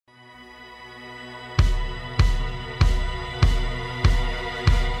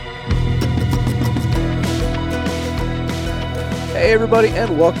Hey everybody,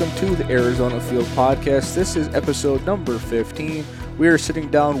 and welcome to the Arizona Field Podcast. This is episode number 15. We are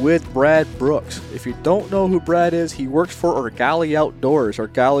sitting down with Brad Brooks. If you don't know who Brad is, he works for Argali Outdoors.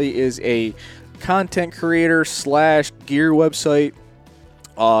 Argali is a content creator slash gear website.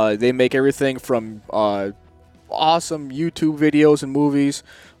 They make everything from awesome YouTube videos and movies,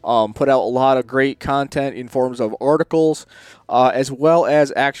 put out a lot of great content in forms of articles, as well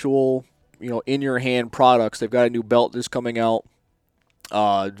as actual, in your hand products. They've got a new belt that's coming out.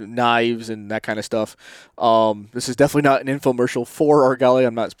 Knives and that kind of stuff. This is definitely not an infomercial for Argali.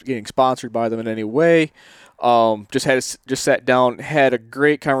 I'm not getting sponsored by them in any way. Just sat down, had a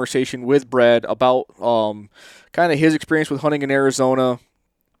great conversation with Brad about kind of his experience with hunting in Arizona.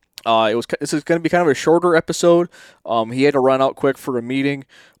 This is going to be kind of a shorter episode. He had to run out quick for a meeting,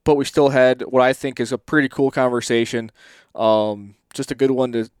 but we still had what I think is a pretty cool conversation. Just a good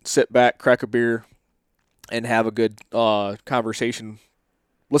one to sit back, crack a beer, and have a good conversation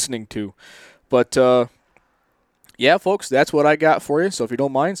listening to. But yeah, folks, that's what I got for you. So if you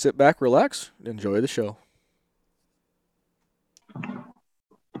don't mind, sit back, relax, enjoy the show.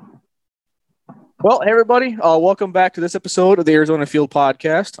 Well, hey everybody, welcome back to this episode of the Arizona Field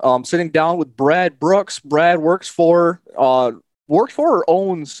Podcast. I'm sitting down with Brad Brooks. Brad works for or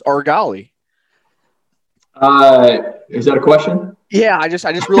owns Argali. Is that a question? Yeah, I just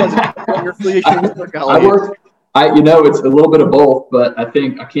realized your affiliation with Argali. It's a little bit of both, but I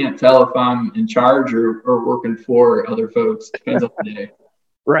can't tell if I'm in charge or working for other folks. Depends on the day.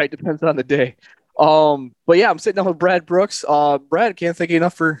 Right, depends on the day. But yeah, I'm sitting down with Brad Brooks. Brad, can't thank you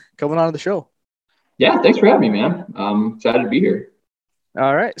enough for coming on to the show. Yeah, thanks for having me, man. I'm excited to be here.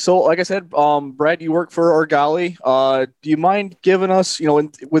 All right. So, like I said, Brad, you work for Argali. Do you mind giving us,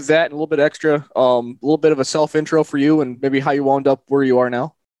 with that and a little bit extra, a little bit of a self intro for you and maybe how you wound up where you are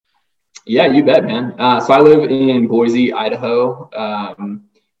now? Yeah, you bet, man. So I live in Boise, Idaho,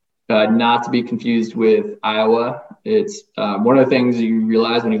 not to be confused with Iowa. It's one of the things you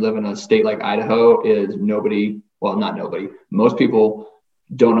realize when you live in a state like Idaho is most people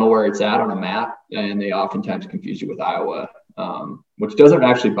don't know where it's at on a map, and they oftentimes confuse you with Iowa, which doesn't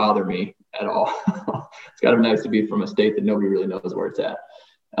actually bother me at all. It's kind of nice to be from a state that nobody really knows where it's at.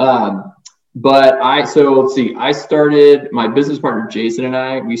 I started, my business partner, Jason,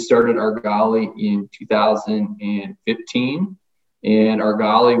 and we started Argali in 2015. And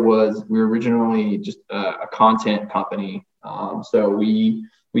Argali we were originally just a content company. So we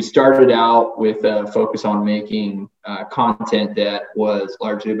started out with a focus on making content that was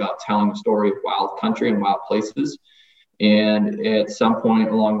largely about telling the story of wild country and wild places. And at some point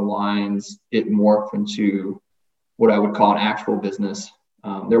along the lines, it morphed into what I would call an actual business.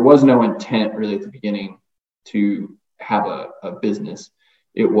 There was no intent really at the beginning to have a business.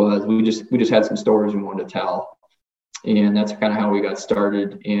 It was, we just had some stories we wanted to tell. And that's kind of how we got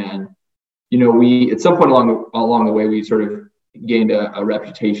started. And, at some point along the way, we sort of gained a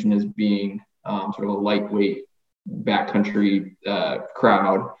reputation as being sort of a lightweight backcountry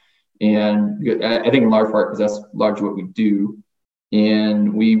crowd. And I think in large part because that's largely what we do.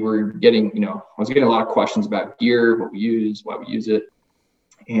 And we were getting, I was getting a lot of questions about gear, what we use, why we use it.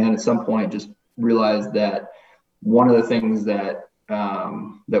 And at some point just realized that one of the things that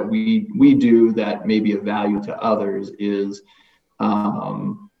we do that may be of value to others is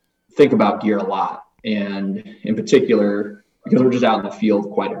think about gear a lot. And in particular, because we're just out in the field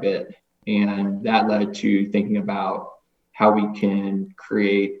quite a bit. And that led to thinking about how we can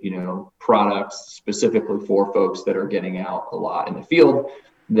create, products specifically for folks that are getting out a lot in the field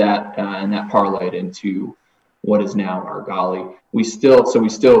and that parlayed into what is now Argali. We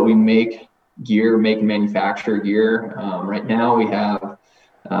make gear, manufacture gear. Right now we have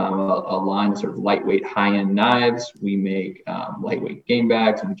a line of sort of lightweight high-end knives. We make lightweight game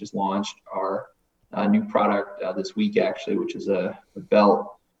bags, and we just launched our new product this week actually, which is a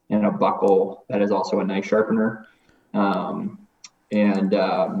belt and a buckle that is also a knife sharpener. And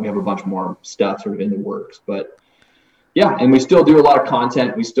we have a bunch more stuff sort of in the works, but yeah, and we still do a lot of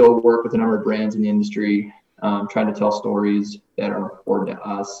content. We still work with a number of brands in the industry, trying to tell stories that are important to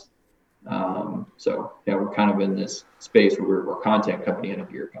us. So yeah, we're kind of in this space where we're a content company and a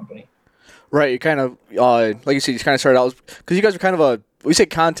gear company. Right. You kind of, like you said, you kind of started out because you guys are kind of we say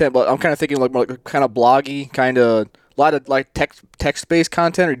content, but I'm kind of thinking like more like kind of bloggy, kind of a lot of like text-based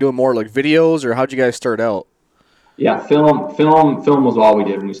content. Or doing more like videos, or how'd you guys start out? Yeah, film was all we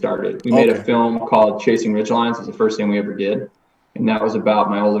did when we started. We made a film called Chasing Ridgelines. It was the first thing we ever did. And that was about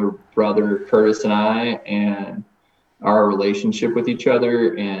my older brother, Curtis, and I, and our relationship with each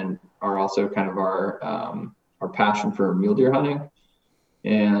other, and our passion for mule deer hunting.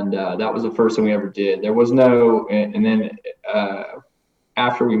 And that was the first thing we ever did. There was no, and then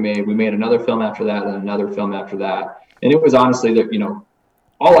after we made another film after that, and another film after that. And it was honestly that,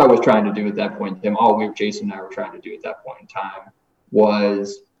 all I was trying to do at that point, Jason and I were trying to do at that point in time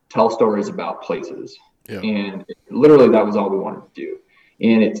was tell stories about places. Yeah. And literally that was all we wanted to do.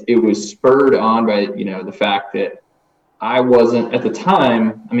 And it was spurred on by, the fact that I wasn't at the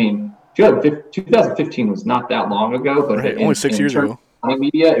time, 2015 was not that long ago, but right. Only 6 years ago.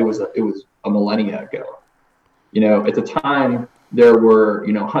 Media, it was a millennia ago. At the time there were,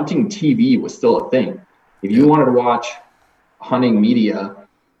 hunting TV was still a thing. If you wanted to watch hunting media,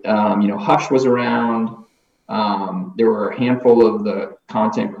 Hush was around. There were a handful of the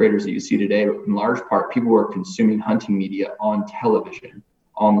content creators that you see today, but in large part, people were consuming hunting media on television,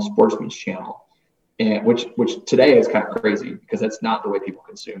 on the Sportsman's Channel, and which today is kind of crazy because that's not the way people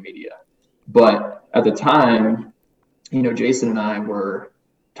consume media. But at the time, Jason and I were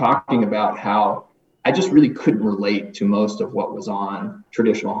talking about how I just really couldn't relate to most of what was on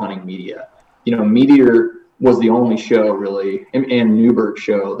traditional hunting media. Meteor was the only show really, and Newberg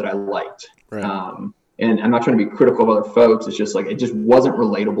show that I liked. Right. And I'm not trying to be critical of other folks. It's just like, it just wasn't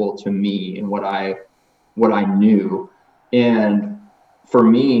relatable to me and what I knew. And for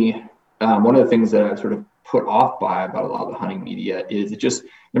me, one of the things that I sort of put off by about a lot of the hunting media is it just,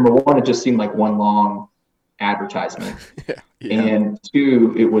 number one, it just seemed like one long advertisement. Yeah. And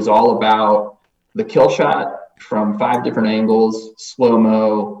two, it was all about the kill shot from 5 different angles,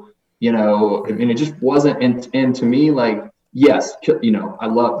 slow-mo, it just wasn't. And to me, like, yes, I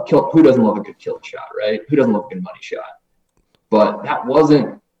love kill. Who doesn't love a good kill shot, right? Who doesn't love a good money shot? But that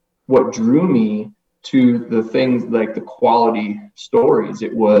wasn't what drew me to the things like the quality stories.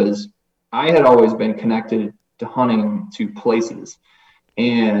 It was, I had always been connected to hunting, to places.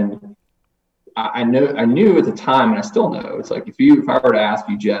 And I knew at the time, and I still know, it's like, if I were to ask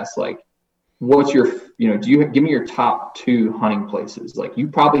you, Jess, like, what's your, do you give me your top 2 hunting places? Like, you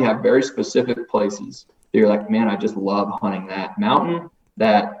probably have very specific places that you're like, man, I just love hunting that mountain,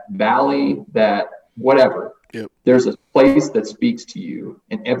 that valley, that whatever. Yep. There's a place that speaks to you,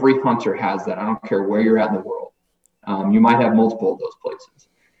 and every hunter has that. I don't care where you're at in the world. You might have multiple of those places.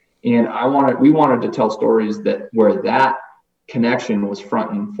 And we wanted to tell stories where that connection was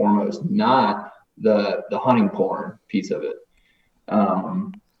front and foremost, not the hunting porn piece of it.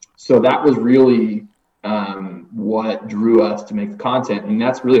 So that was really what drew us to make the content. And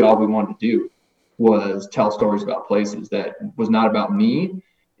that's really all we wanted to do, was tell stories about places. That was not about me,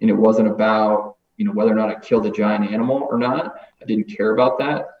 and it wasn't about, whether or not I killed a giant animal or not. I didn't care about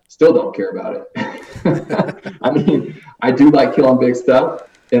that. Still don't care about it. I do like killing big stuff,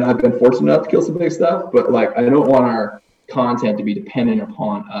 and I've been fortunate enough to kill some big stuff, but like, I don't want our content to be dependent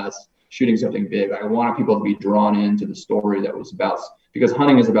upon us shooting something big. I wanted people to be drawn into the story that was about, because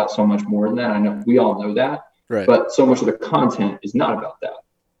hunting is about so much more than that. I know we all know that, right? But so much of the content is not about that.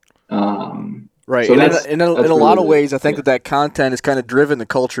 Right. So in a lot of ways, I think that content has kind of driven the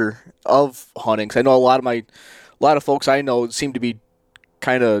culture of hunting. 'Cause I know a lot of folks I know seem to be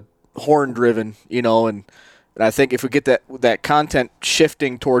kind of horn driven, and I think if we get that content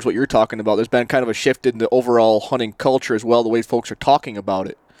shifting towards what you're talking about, there's been kind of a shift in the overall hunting culture as well, the way folks are talking about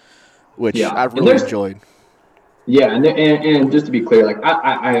it, which I've really enjoyed. Yeah, and just to be clear, like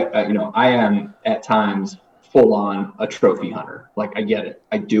I am at times full on a trophy hunter. Like, I get it,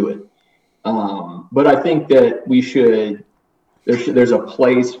 I do it. But I think that there's a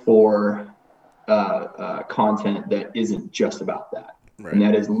place for content that isn't just about that. Right. And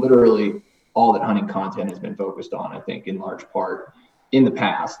that is literally all that hunting content has been focused on, I think, in large part in the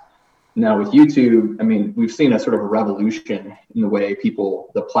past. Now with YouTube, we've seen a sort of a revolution in the way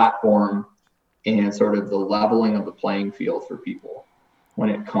the platform and sort of the leveling of the playing field for people when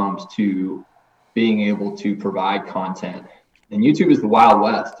it comes to being able to provide content. And YouTube is the Wild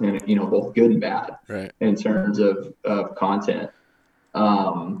West, and both good and bad, right, in terms of content.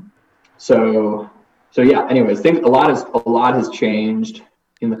 So yeah. Anyways, I think a lot has changed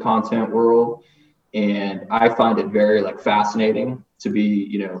in the content world, and I find it very fascinating to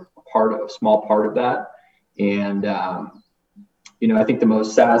be a small part of that. And I think the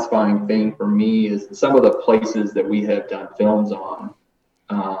most satisfying thing for me is some of the places that we have done films on.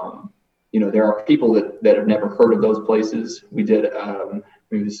 There are people that have never heard of those places. We did,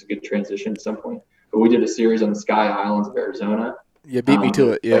 maybe this is a good transition at some point, but we did a series on the Sky Islands of Arizona. You beat me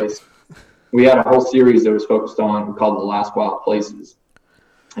to it, yeah. We had a whole series that was focused on, called The Last Wild Places.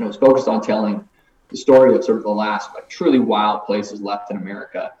 And it was focused on telling the story of sort of the last truly wild places left in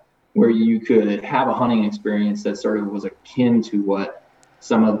America, where you could have a hunting experience that sort of was akin to what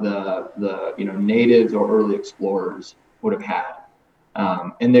some of the natives or early explorers would have had.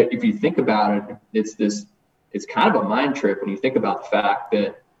 And there, if you think about it, it's kind of a mind trip when you think about the fact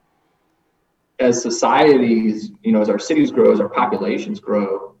that as societies, as our cities grow, as our populations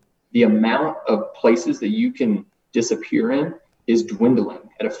grow, the amount of places that you can disappear in is dwindling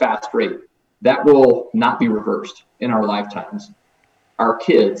at a fast rate. That will not be reversed in our lifetimes. Our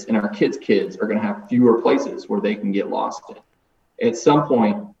kids and our kids' kids are going to have fewer places where they can get lost in. At some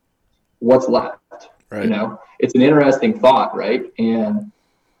point, what's left? Right. It's an interesting thought, right? And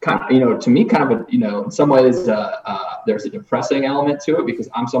kind of, to me, kind of in some ways, there's a depressing element to it because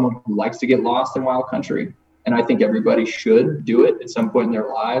I'm someone who likes to get lost in wild country, and I think everybody should do it at some point in their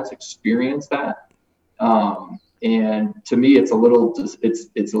lives, experience that. And to me, it's a little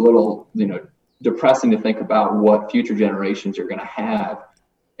depressing to think about what future generations are going to have,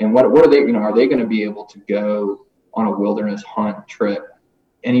 and what are they, are they going to be able to go on a wilderness hunt trip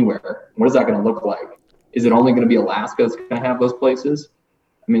anywhere? What is that going to look like? Is it only going to be Alaska that's going to have those places?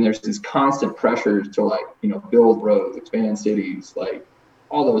 I mean, there's these constant pressures to build roads, expand cities,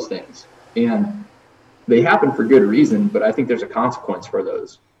 all those things. And they happen for good reason, but I think there's a consequence for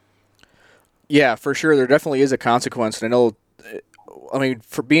those. Yeah, for sure. There definitely is a consequence. And I mean,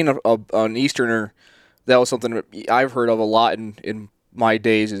 for being an Easterner, that was something that I've heard of a lot in my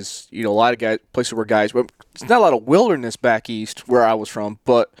days is, a lot of places where guys, but it's not a lot of wilderness back east where I was from,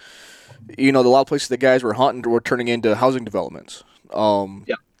 but, a lot of places that guys were hunting were turning into housing developments.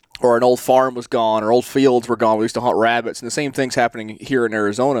 Or an old farm was gone, or old fields were gone. We used to hunt rabbits, and the same thing's happening here in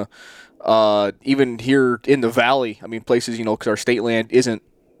Arizona. Even here in the valley, I mean, places, because our state land isn't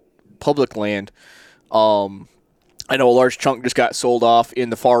public land. I know a large chunk just got sold off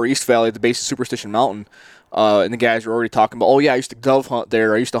in the far east valley at the base of Superstition Mountain, and the guys were already talking about, oh yeah, I used to dove hunt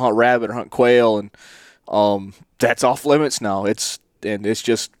there, I used to hunt rabbit or hunt quail, and that's off limits now. It's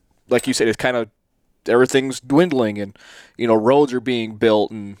just like you said, it's kind of everything's dwindling, and roads are being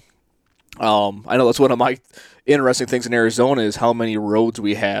built, and I know that's one of my interesting things in Arizona is how many roads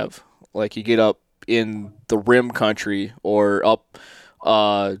we have. Like you get up in the rim country or up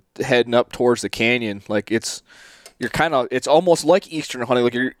heading up towards the canyon, it's almost like Eastern hunting.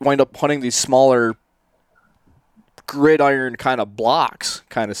 Like you wind up hunting these smaller gridiron kind of blocks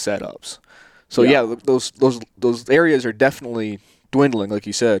kind of setups. So yeah, those areas are definitely dwindling, like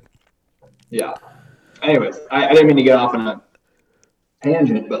you said. Yeah. Anyways, I didn't mean to get off on a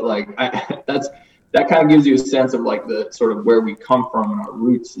tangent, but that kind of gives you a sense of the sort of where we come from and our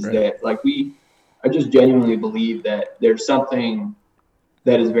roots is right. That I just genuinely believe that there's something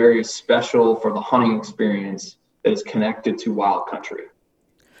that is very special for the hunting experience that is connected to wild country.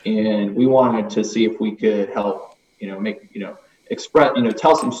 And we wanted to see if we could help, express,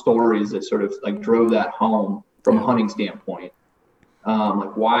 tell some stories that sort of drove that home from a hunting standpoint.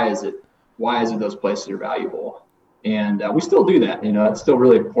 Why is it those places are valuable? And we still do that. It's still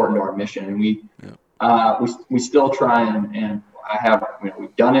really important to our mission. And we still try and I have,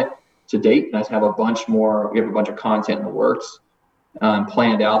 we've done it to date. And I have a bunch more. We have a bunch of content in the works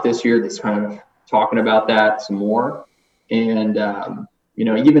planned out this year that's kind of talking about that some more. And,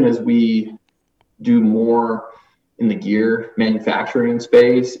 even as we do more in the gear manufacturing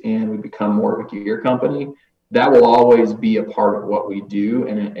space and we become more of a gear company, that will always be a part of what we do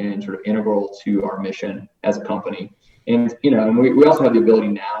and sort of integral to our mission as a company. And, and we also have the ability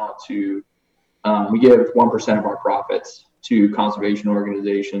now to, we give 1% of our profits to conservation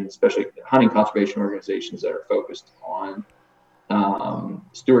organizations, especially hunting conservation organizations that are focused on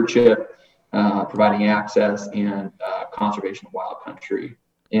stewardship, providing access and conservation of wild country.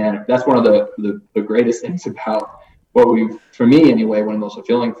 And that's one of the greatest things about for me anyway, one of the most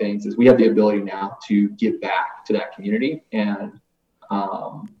fulfilling things is we have the ability now to give back to that community. And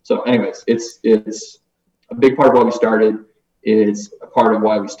so anyways, it's a big part of why we started. It's a part of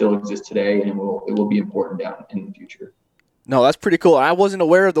why we still exist today, and it will be important down in the future. No, that's pretty cool. I wasn't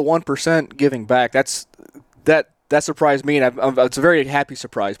aware of the 1% giving back. That surprised me, and it's a very happy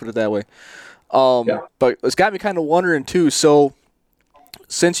surprise, put it that way. But it's got me kind of wondering too. So,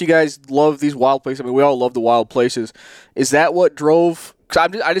 since you guys love these wild places, I mean, we all love the wild places. Is that what drove?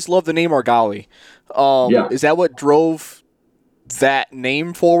 Because I just love the name Argali. Is that what drove that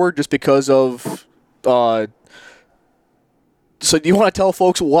name forward? Just because of? So, do you want to tell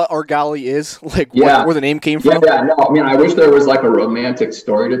folks what Argali is? Where the name came from? Yeah. No, I mean, I wish there was a romantic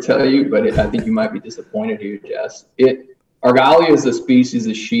story to tell you, but I think you might be disappointed here, Jess. Argali is a species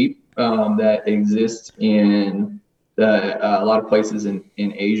of sheep that exists in a lot of places in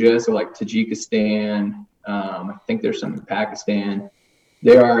Asia. So Tajikistan, I think there's some in Pakistan.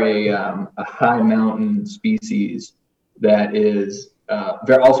 They are a high mountain species that is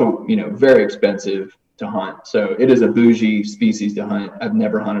also very expensive to hunt. So it is a bougie species to hunt. I've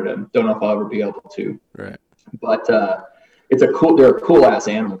never hunted them. Don't know if I'll ever be able to. Right. But they're a cool ass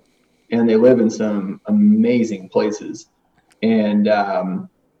animal, and they live in some amazing places. And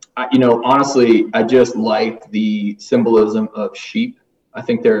honestly, I just like the symbolism of sheep. I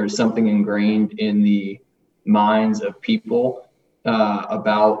think there's something ingrained in the minds of people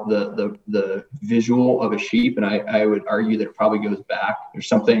about the visual of a sheep, and I would argue that it probably goes back. There's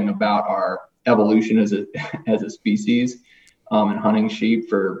something about our evolution as a species, and hunting sheep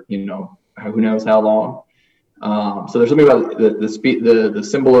for who knows how long. So there's something about the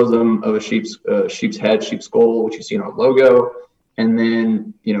symbolism of a sheep's head, sheep's skull, which you see in our logo, and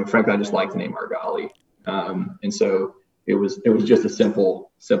then frankly, I just like the name Argali, and so it was just a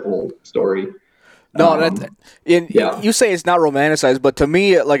simple story. No, you say it's not romanticized, but to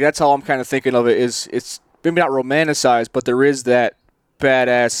me, like that's how I'm kind of thinking of it. It's maybe not romanticized, but there is that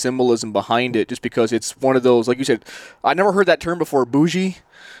badass symbolism behind it, just because it's one of those, like you said, I never heard that term before, bougie,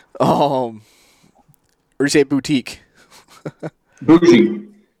 or you say boutique. Bougie.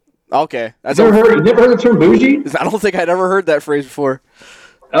 Okay, that's you never heard the term bougie? I don't think I'd ever heard that phrase before.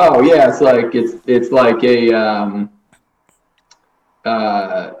 Oh yeah, it's like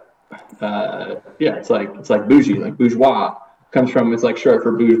it's like bougie, like bourgeois comes from. It's like short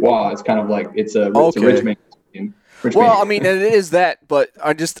for bourgeois. It's kind of like it's a rich man. I mean, it is that, but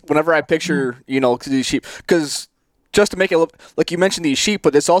I just whenever I picture these sheep, because just to make it look like you mentioned these sheep,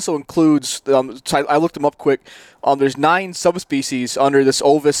 but this also includes. So I looked them up quick. There's 9 subspecies under this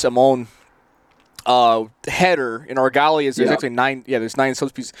Ovis ammon header. In Argali, there's actually 9. Yeah, there's 9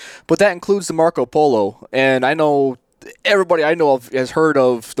 subspecies, but that includes the Marco Polo, and I know everybody I know of has heard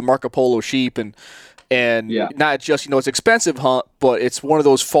of the Marco Polo sheep, and not just it's expensive hunt, but it's one of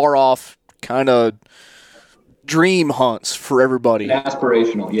those far off kind of dream hunts for everybody.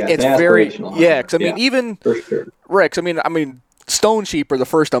 Aspirational, yeah. It's very because I mean even for sure. Rex. I mean stone sheep are the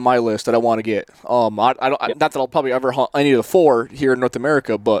first on my list that I want to get. I don't not that I'll probably ever hunt any of the 4 here in North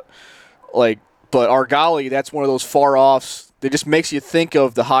America, but Argali, that's one of those far offs that just makes you think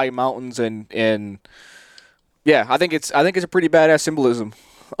of the high mountains and. Yeah, I think it's a pretty badass symbolism.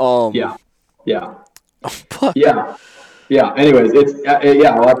 Yeah. Anyways, it's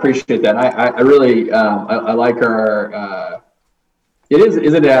well, I appreciate that. I really I like our. It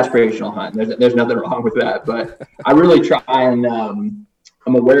is an aspirational hunt. There's nothing wrong with that, but I really try and I'm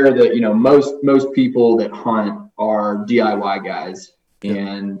aware that most people that hunt are DIY guys,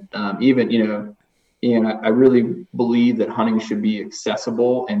 and even and I really believe that hunting should be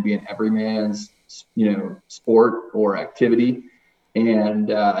accessible and be an everyman's sport or activity. And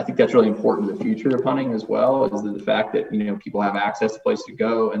I think that's really important to the future of hunting as well, is the fact that, people have access to places to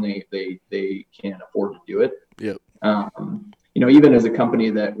go and they can afford to do it. Yep. Even as a company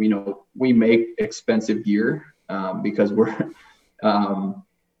that, we make expensive gear because we're, I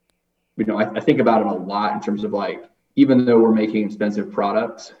think about it a lot in terms of like, even though we're making expensive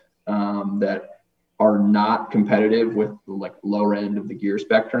products that are not competitive with like lower end of the gear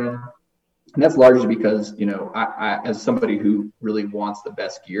spectrum. And that's largely because, I as somebody who really wants the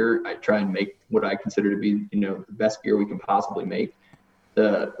best gear, I try and make what I consider to be, the best gear we can possibly make.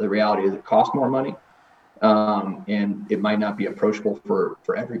 The reality is it costs more money, and it might not be approachable for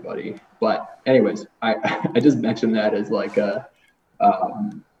everybody. But anyways, I just mentioned that as like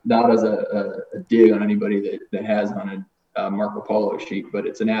not as a dig on anybody that has hunted Marco Polo sheep, but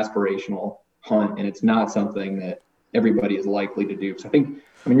it's an aspirational hunt, and it's not something that everybody is likely to do. So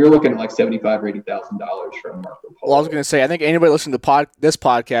you're looking at like $75,000 or $80,000 for a Marco Polo. Well, I was going to say, I think anybody listening to this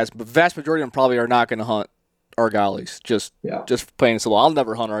podcast, the vast majority of them probably are not going to hunt Argalis. Just plain and simple. I'll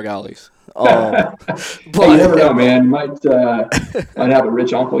never hunt Argalis. But you never know, man. You might have a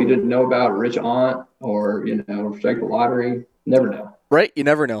rich uncle you didn't know about, a rich aunt, or strike the lottery. Never know. Right? You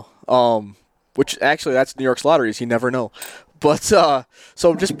never know. Which actually, that's New York's lotteries. You never know. But so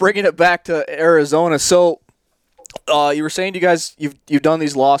just bringing it back to Arizona. So you were saying you guys you've done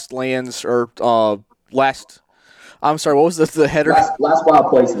these Lost Lands or last. I'm sorry. What was the header? Last Wild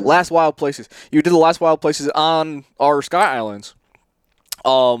Places. Last Wild Places. You did the Last Wild Places on our Sky Islands.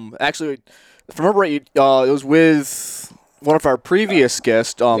 Actually, if I remember right, it was with one of our previous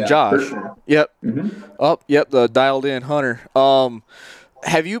guests, Josh. Sure. Yep. Mm-hmm. Yep. The dialed in hunter.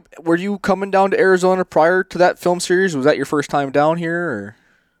 Were you coming down to Arizona prior to that film series? Was that your first time down here? Or?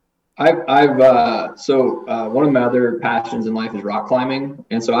 So one of my other passions in life is rock climbing,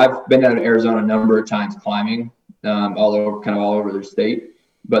 and so I've been down to Arizona a number of times climbing, all over the state.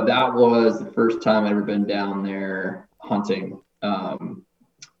 But that was the first time I'd ever been down there hunting.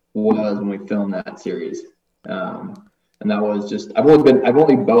 Was when we filmed that series. And that was just, I've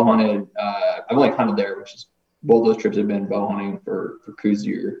only bow hunted, I've only hunted there, which is, both those trips have been bow hunting for Coues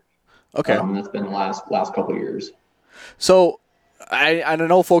deer. Okay. That's been the last couple of years. So I don't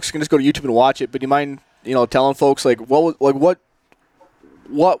know folks can just go to YouTube and watch it, but do you mind, telling folks what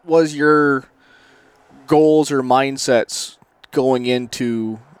was your goals or mindsets going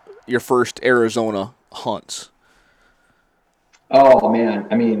into your first Arizona hunts? Oh man,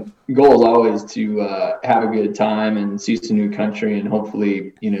 I mean, goal is always to have a good time and see some new country and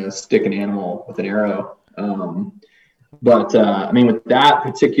hopefully, stick an animal with an arrow. But I mean, with that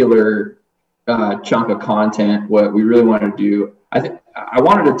particular chunk of content, what we really wanted to do, I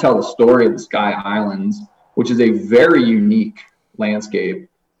wanted to tell the story of the Sky Islands, which is a very unique landscape.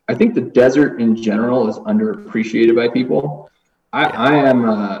 I think the desert in general is underappreciated by people. I am,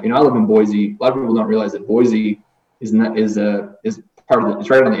 I live in Boise. A lot of people don't realize that Boise is part of it's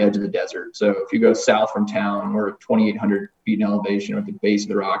right on the edge of the desert. So if you go south from town, we're 2,800 feet in elevation at the base of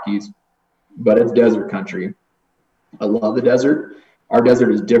the Rockies, but it's desert country. I love the desert. Our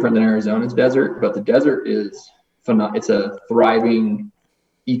desert is different than Arizona's desert, but the desert is it's a thriving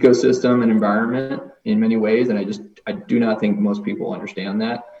ecosystem and environment in many ways. And I do not think most people understand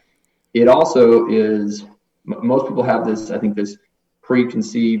that. It also is, most people have this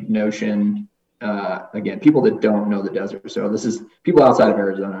preconceived notion. Again, people that don't know the desert. So this is people outside of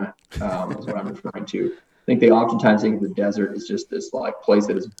Arizona, is what I'm referring to. I think they oftentimes think of the desert as just this like place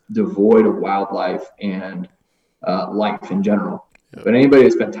that is devoid of wildlife and life in general. Yep. But anybody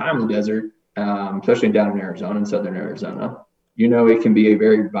that's spent time in the desert, especially down in Arizona and southern Arizona, it can be a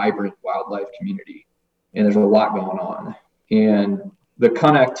very vibrant wildlife community, and there's a lot going on. And the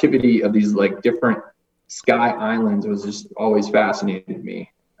connectivity of these like different Sky Islands was just always fascinated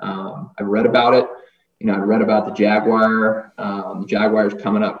me. I read about it. I read about the jaguar. The jaguars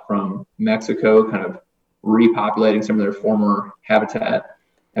coming up from Mexico, kind of repopulating some of their former habitat.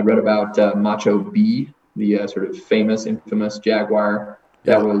 I read about Macho B, the sort of infamous jaguar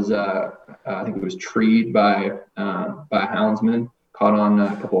that was, I think it was treed by a houndsman, caught on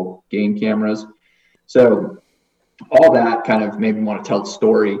a couple game cameras. So all that kind of made me want to tell the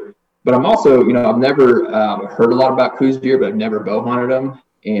story. But I'm also, I've never heard a lot about Coues deer, but I've never bow hunted them.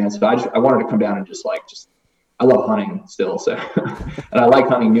 And so I wanted to come down and I love hunting still. So, and I like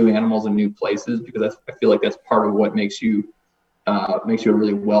hunting new animals and new places because I feel like that's part of what makes you a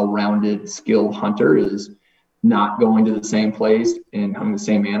really well-rounded, skilled hunter is not going to the same place and hunting the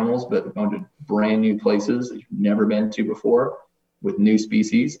same animals, but going to brand new places that you've never been to before with new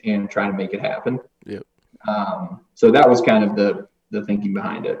species and trying to make it happen. Yep. So that was kind of the thinking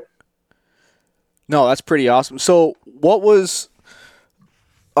behind it. No, that's pretty awesome. So what was,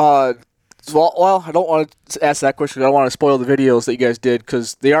 I don't want to ask that question. I don't want to spoil the videos that you guys did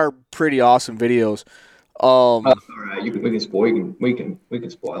because they are pretty awesome videos. All right, we can spoil. We can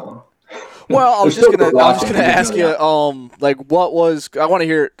spoil them. Well, I was just gonna ask you, what was? I want to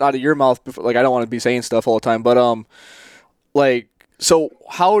hear it out of your mouth. Before, I don't want to be saying stuff all the time, but so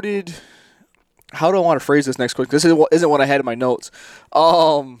how do I want to phrase this next question? This isn't what I had in my notes.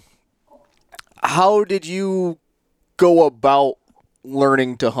 How did you go about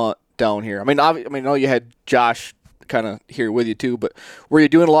learning to hunt down here? I know you had Josh kind of here with you too, but were you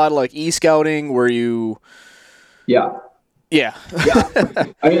doing a lot of e-scouting? Were you? Yeah. Yeah.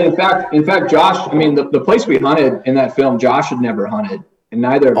 In fact, Josh, the place we hunted in that film, Josh had never hunted and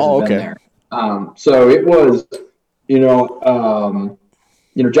neither of us had been there. So it was,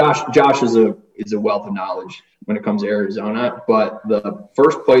 Josh is a wealth of knowledge when it comes to Arizona, but the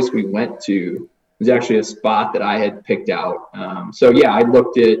first place we went to was actually a spot that I had picked out. I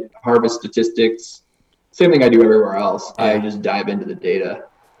looked at harvest statistics, same thing I do everywhere else. I just dive into the data.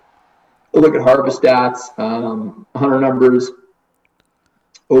 I look at harvest stats, hunter numbers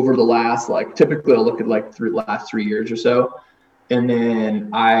over the last, typically I'll look at last 3 years or so. And then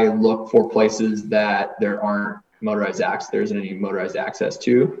I look for places that there aren't there isn't any motorized access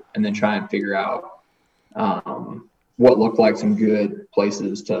to, and then try and figure out what look like some good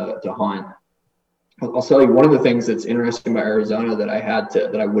places to hunt. I'll tell you, one of the things that's interesting about Arizona that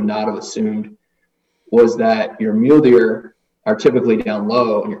I would not have assumed was that your mule deer are typically down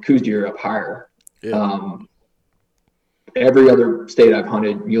low and your Coues deer are up higher. Yeah. Every other state I've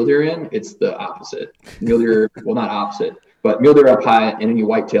hunted mule deer in, it's the opposite. Mule deer, well, not opposite, but mule deer are up high and any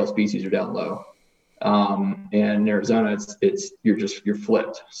whitetail species are down low. And in Arizona, you're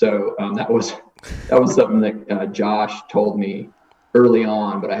flipped. So that was something that Josh told me early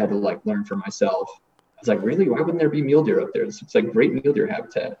on, but I had to learn for myself. I was like, really? Why wouldn't there be mule deer up there? It's great mule deer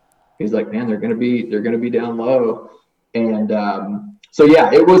habitat. He's like, man, they're gonna be down low. And So yeah,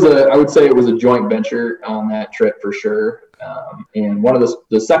 I would say it was a joint venture on that trip for sure. And one of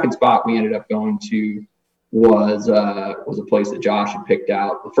the second spot we ended up going to was a place that Josh had picked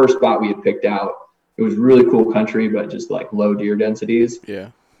out. The first spot we had picked out, it was really cool country, but just like low deer densities.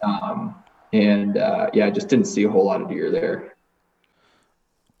 Yeah. I just didn't see a whole lot of deer there.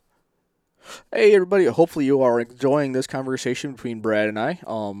 Hey everybody, hopefully you are enjoying this conversation between Brad and I.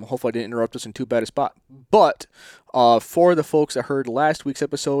 Hopefully I didn't interrupt us in too bad a spot. But for the folks that heard last week's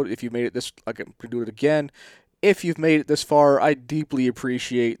episode, if you made it this, I can do it again. If you've made it this far, I deeply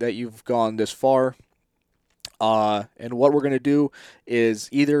appreciate that you've gone this far. And what we're going to do is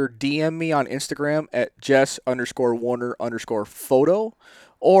either DM me on Instagram at Jess_Warner_photo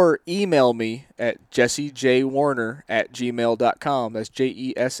or email me at jessejwarner@gmail.com. That's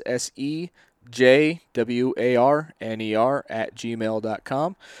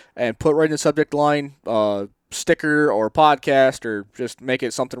JESSEJWARNER@gmail.com. And put right in the subject line, sticker or podcast, or just make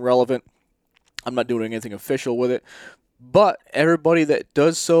it something relevant. I'm not doing anything official with it. But everybody that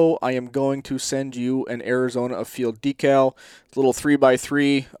does so, I am going to send you an Arizona Afield decal, little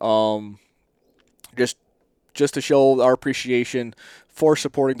 3x3, just to show our appreciation for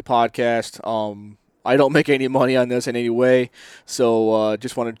supporting the podcast. I don't make any money on this in any way, so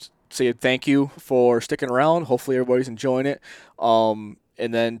just want to say thank you for sticking around. Hopefully everybody's enjoying it.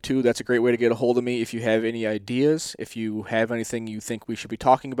 And then, too, that's a great way to get a hold of me if you have any ideas, if you have anything you think we should be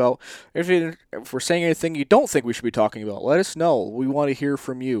talking about. If we're saying anything you don't think we should be talking about, let us know. We want to hear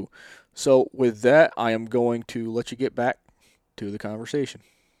from you. So with that, I am going to let you get back to the conversation.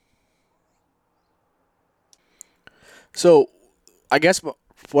 So I guess what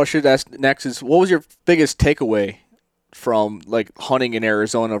I should ask next is, what was your biggest takeaway from like hunting in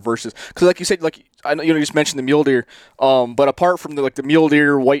Arizona versus, because like you said, like I know you just mentioned the mule deer, but apart from the mule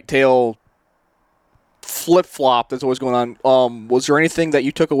deer whitetail flip flop that's always going on, was there anything that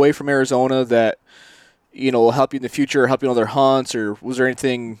you took away from Arizona that will help you in the future, help you in other hunts, or was there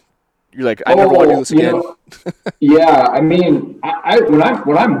anything you're like, I never want to do this again? Yeah, I mean, when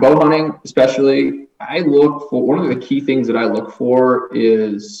I'm bow hunting, especially, I look for, one of the key things that I look for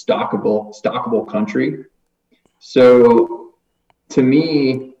is stockable country. So to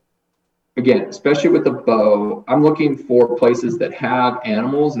me, again, especially with the bow, I'm looking for places that have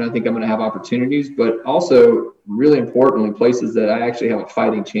animals, and I think I'm going to have opportunities, but also really importantly, places that I actually have a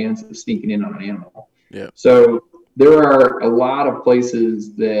fighting chance of sneaking in on an animal. Yeah. So there are a lot of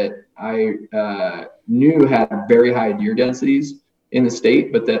places that I knew had very high deer densities in the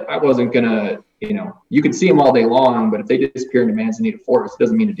state, but that I wasn't going to, you can see them all day long, but if they disappear into Manzanita Forest, it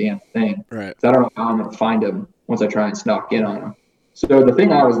doesn't mean a damn thing. Right. So I don't know how I'm going to find them once I try and stalk in on them. So the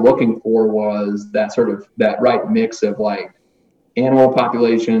thing I was looking for was that right mix of like animal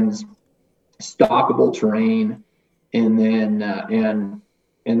populations, stockable terrain, and then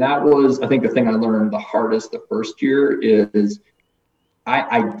and that was, I think, the thing I learned the hardest the first year is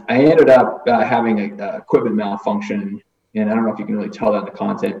I ended up having a equipment malfunction, and I don't know if you can really tell that in the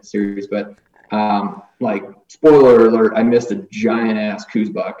content series, but like spoiler alert, I missed a giant ass Coues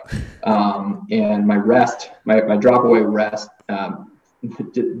buck, and my drop away rest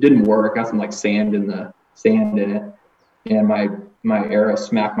didn't work. Got some like sand in it, and my arrow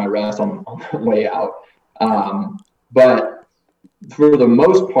smacked my rest on the way out. But for the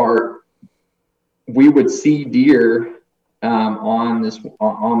most part, we would see deer on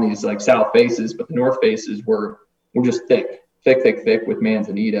these like south faces, but the north faces were just thick with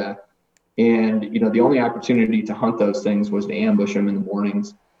manzanita. And, the only opportunity to hunt those things was to ambush them in the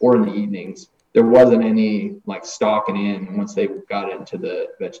mornings or in the evenings. There wasn't any like stalking in once they got into the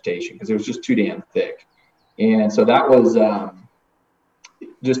vegetation because it was just too damn thick. And so that was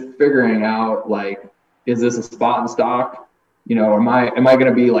just figuring out, like, is this a spot and stalk? Am I going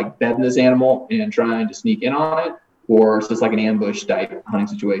to be like bedding this animal and trying to sneak in on it? Or is this like an ambush type hunting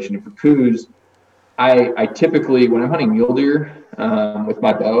situation? And for Coues, I typically, when I'm hunting mule deer with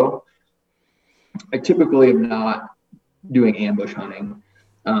my bow, I typically am not doing ambush hunting,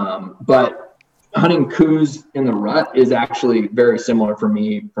 but hunting Coues in the rut is actually very similar for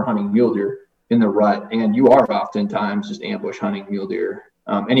me for hunting mule deer in the rut. And you are oftentimes just ambush hunting mule deer.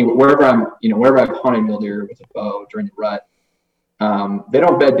 Anyway, wherever I've hunted mule deer with a bow during the rut, they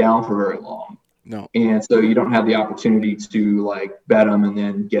don't bed down for very long. No. And so you don't have the opportunity to like bed them and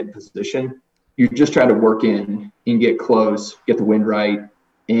then get in position. You just try to work in and get close, get the wind right,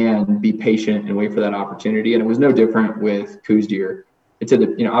 and be patient and wait for that opportunity. And it was no different with Coues deer. It's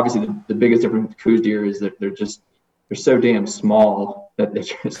obviously the biggest difference with Coues deer is that they're so damn small that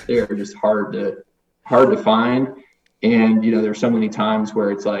they're just hard to find. And there's so many times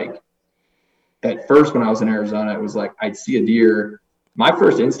where it's like, at first when I was in Arizona, it was like I'd see a deer my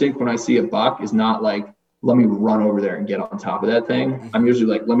first instinct when I see a buck is not like, let me run over there and get on top of that thing. I'm usually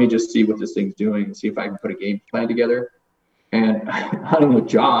like, let me just see what this thing's doing and see if I can put a game plan together. And hunting with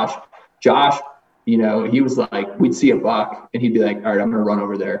Josh, you know, he was like, we'd see a buck and he'd be like, all right, I'm going to run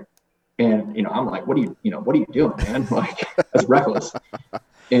over there. And, you know, I'm like, what are you doing, man? Like, that's reckless.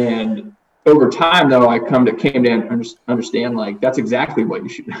 And over time, though, I came to understand, like, that's exactly what you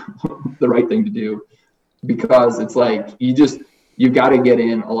should, the right thing to do, because it's like, you've got to get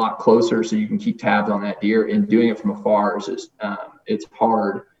in a lot closer so you can keep tabs on that deer, and doing it from afar is just, it's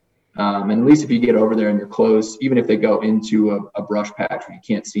hard. And at least if you get over there and you're close, even if they go into a brush patch where you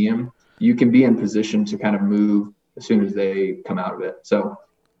can't see them, you can be in position to kind of move as soon as they come out of it. So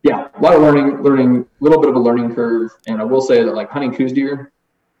yeah, a lot of learning, a little bit of a learning curve. And I will say that, like, hunting Coues deer,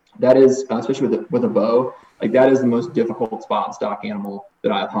 that is, especially with a bow, like, that is the most difficult spot and stock animal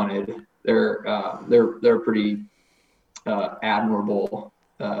that I've hunted. They're pretty admirable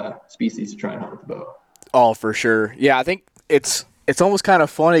species to try and hunt with the bow. Oh, for sure. Yeah, I think it's almost kind of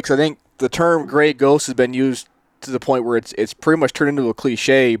funny because I think the term gray ghost has been used to the point where it's pretty much turned into a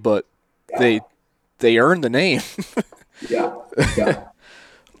cliche, but they earned the name. Yeah.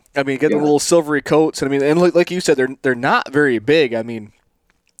 I mean, getting the little silvery coats, and I mean, and like you said, they're not very big. I mean,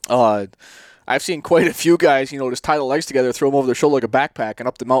 I've seen quite a few guys, you know, just tie the legs together, throw them over their shoulder like a backpack, and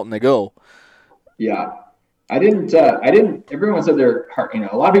up the mountain they go. Yeah. I didn't, everyone said they're hard, you know,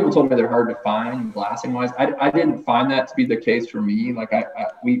 a lot of people told me they're hard to find glassing wise. I didn't find that to be the case for me. Like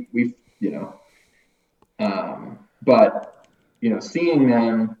we you know, but, you know, seeing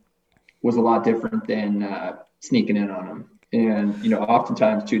them was a lot different than sneaking in on them. And, you know,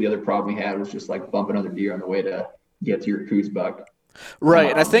 oftentimes too, the other problem we had was just like bumping other deer on the way to get to your Coues buck. Right.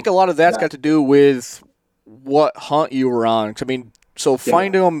 And I think a lot of that's got to do with what hunt you were on. I mean, so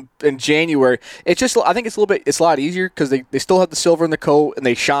finding them in January, it's just, I think it's a lot easier because they still have the silver in the coat and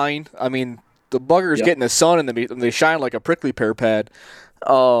they shine. I mean, the buggers get in the sun and they shine like a prickly pear pad.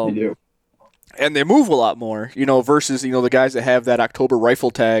 They do. And they move a lot more, you know, versus, you know, the guys that have that October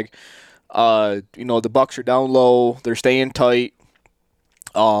rifle tag. You know, the bucks are down low, they're staying tight.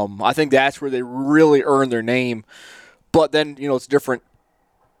 I think that's where they really earn their name. But then, you know, it's different.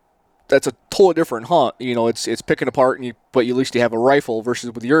 That's a totally different hunt. You know, it's picking apart, but at least you have a rifle versus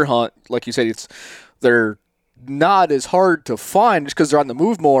with your hunt, like you said, they're not as hard to find just because they're on the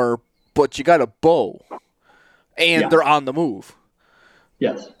move more, but you got a bow, and they're on the move.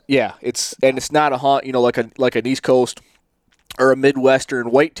 Yes. Yeah, it's not a hunt, you know, like an East Coast or a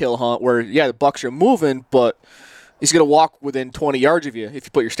Midwestern whitetail hunt where, the bucks are moving, but he's going to walk within 20 yards of you if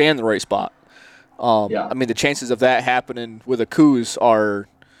you put your stand in the right spot. I mean, the chances of that happening with a Coues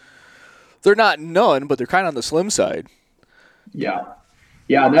they're not none, but they're kind of on the slim side. Yeah.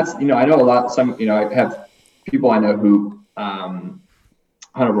 Yeah, and that's, you know, I know I have people I know who hunt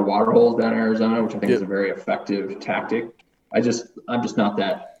over water holes down in Arizona, which I think is a very effective tactic. I'm just not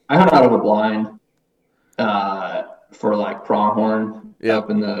that. I hunt out of a blind for like pronghorn up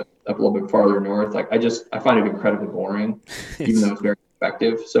a little bit farther north. Like I find it incredibly boring, even though it's very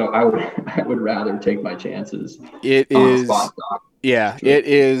effective. So I would rather take my chances. It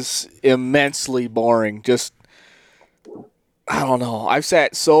is immensely boring. Just, I don't know. I've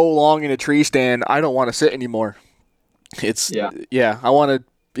sat so long in a tree stand, I don't want to sit anymore. I want to,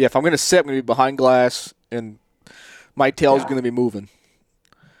 if I'm going to sit, I'm going to be behind glass, and my tail's going to be moving.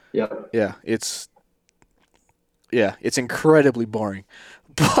 Yeah, it's incredibly boring.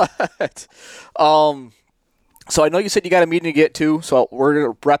 But, so I know you said you got a meeting to get to, so we're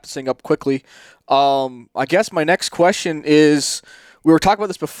going to wrap this thing up quickly. I guess my next question is, we were talking about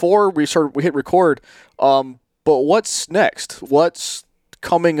this before we hit record, but what's next? What's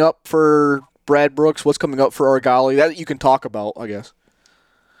coming up for Brad Brooks? What's coming up for Argali? That you can talk about, I guess.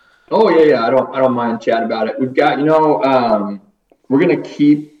 Oh yeah. I don't mind chatting about it. We've got, we're going to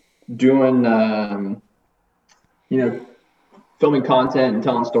keep doing, filming content and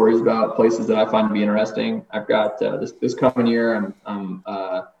telling stories about places that I find to be interesting. I've got this coming year, I'm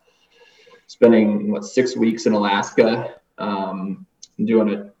spending 6 weeks in Alaska. I'm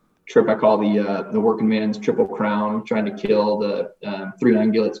doing a trip I call the Working Man's Triple Crown, trying to kill the 3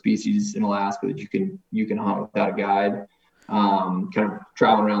 ungulate species in Alaska that you can hunt without a guide. Kind of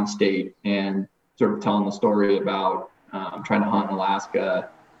traveling around the state and sort of telling the story about trying to hunt in Alaska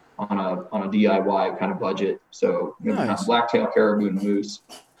on a DIY kind of budget. So nice. Blacktail caribou and moose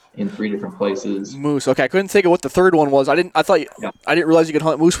in 3 different places. Moose. Okay, I couldn't think of what the third one was. I didn't realize you could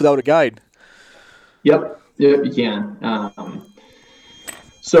hunt moose without a guide. Yep, you can.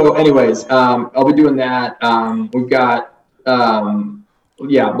 So anyways, I'll be doing that. We've got a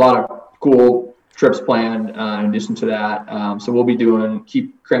lot of cool trips planned in addition to that. So we'll be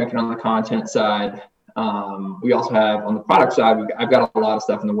keep cranking on the content side. We also have on the product side, I've got a lot of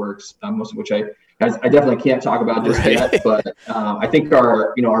stuff in the works, most of which I definitely can't talk about just yet. But I think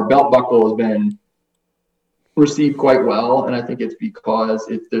our belt buckle has been received quite well, and I think it's because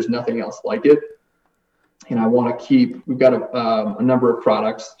there's nothing else like it. And I want to we've got a number of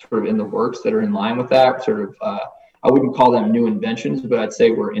products sort of in the works that are in line with that. Sort of, I wouldn't call them new inventions, but I'd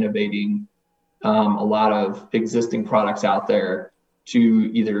say we're innovating a lot of existing products out there to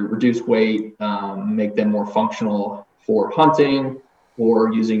either reduce weight, make them more functional for hunting,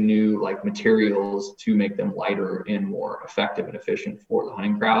 or using new like materials to make them lighter and more effective and efficient for the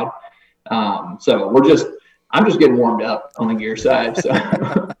hunting crowd. So I'm just getting warmed up on the gear side.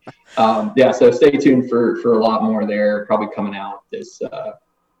 So so stay tuned for a lot more there, probably coming out this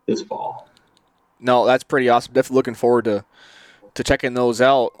fall. No, that's pretty awesome. Definitely looking forward to checking those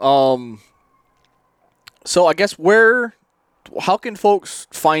out. So I guess how can folks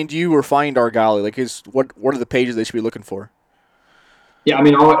find you or find Argali? Like, what are the pages they should be looking for? Yeah,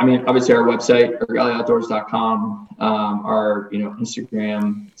 obviously our website, argalioutdoors.com, our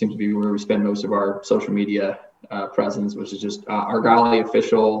Instagram seems to be where we spend most of our social media presence, which is just Argali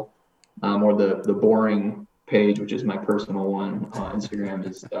official, or the boring page, which is my personal one on Instagram,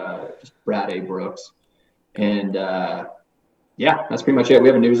 is just Brad A. Brooks. And that's pretty much it. We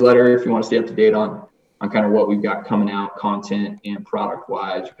have a newsletter if you want to stay up to date on kind of what we've got coming out, content and product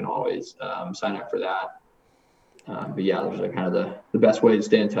wise. You can always sign up for that. Those are kind of the best way to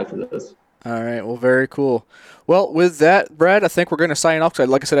stay in touch with us. All right. Well, very cool. Well, with that, Brad, I think we're going to sign off. Because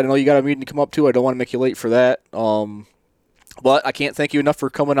like I said, I know you got a meeting to come up to. I don't want to make you late for that. But I can't thank you enough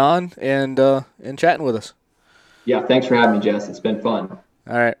for coming on and chatting with us. Yeah. Thanks for having me, Jess. It's been fun.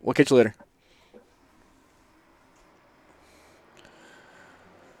 All right. We'll catch you later.